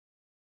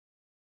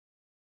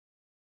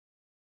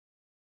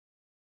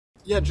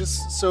Yeah,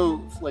 just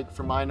so like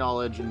for my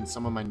knowledge and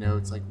some of my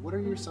notes, like what are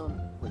your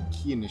some like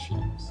key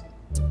initiatives?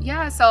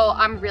 Yeah, so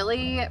I'm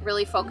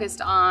really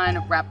focused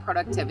on rep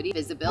productivity,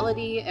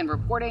 visibility, and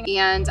reporting,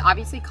 and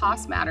obviously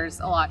cost matters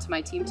a lot to my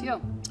team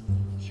too.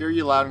 Hear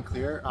you loud and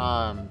clear.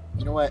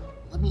 You know what?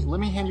 Let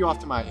me hand you off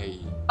to my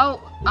AE.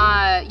 Oh,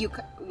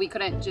 we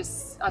couldn't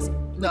just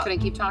we No. couldn't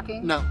keep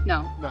talking. No.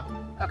 No. No.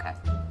 Okay.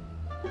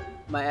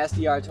 My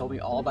SDR told me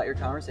all about your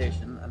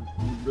conversation. I'm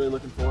really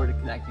looking forward to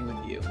connecting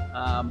with you.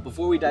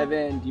 Before we dive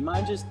in, do you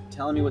mind just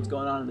telling me what's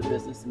going on in the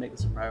business to make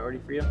this a priority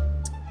for you?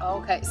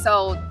 Okay.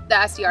 So the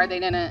SDR, they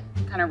didn't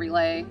kind of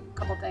relay a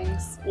couple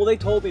things. Well, they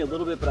told me a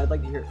little bit, but I'd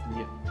like to hear it from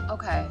you.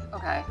 Okay.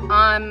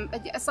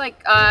 It's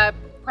like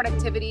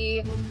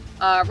productivity,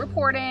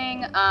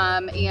 reporting,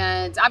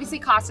 and obviously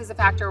cost is a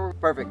factor.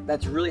 Perfect.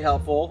 That's really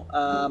helpful.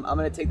 I'm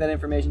going to take that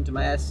information to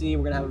my SC. We're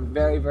going to have a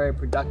very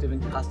productive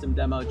and custom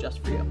demo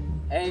just for you.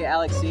 Hey,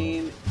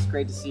 Alexine. It's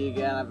great to see you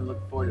again. I've been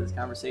looking forward to this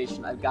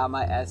conversation. I've got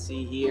my SC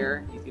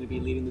here. He's going to be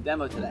leading the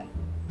demo today.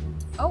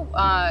 Oh,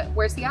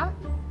 where's he at?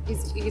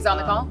 He's on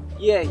the call?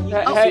 Yeah, he's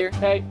here.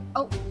 Hey.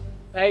 Oh.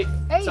 Hey.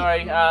 Hey.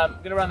 Sorry, I'm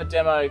gonna run the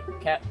demo.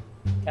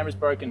 Camera's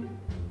broken.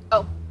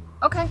 Oh,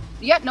 okay.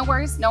 Yeah, no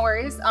worries.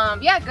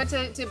 Yeah, good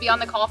to be on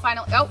the call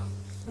finally.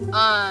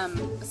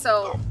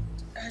 So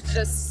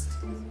just.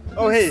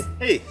 Oh,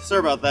 hey,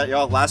 sorry about that,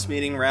 y'all. Last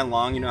meeting ran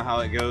long, you know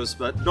how it goes,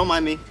 but don't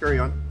mind me, carry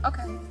on.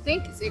 Okay,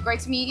 thanks. Great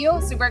to meet you.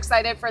 Super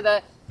excited for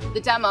the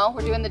demo.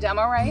 We're doing the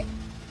demo, right?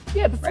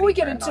 Yeah, before we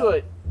get into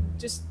it,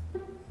 just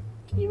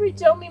can you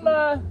retell me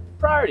my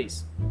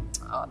priorities?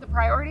 Oh, the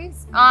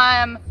priorities.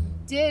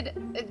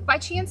 Did by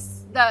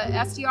chance the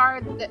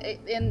SDR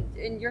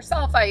and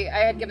yourself, I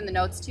had given the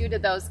notes to.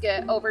 Did those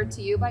get over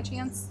to you by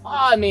chance?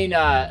 I mean,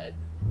 I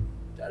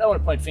don't want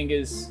to point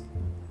fingers.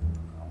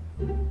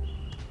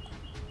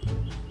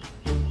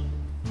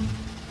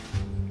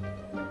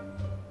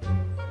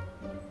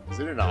 Is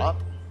it an op?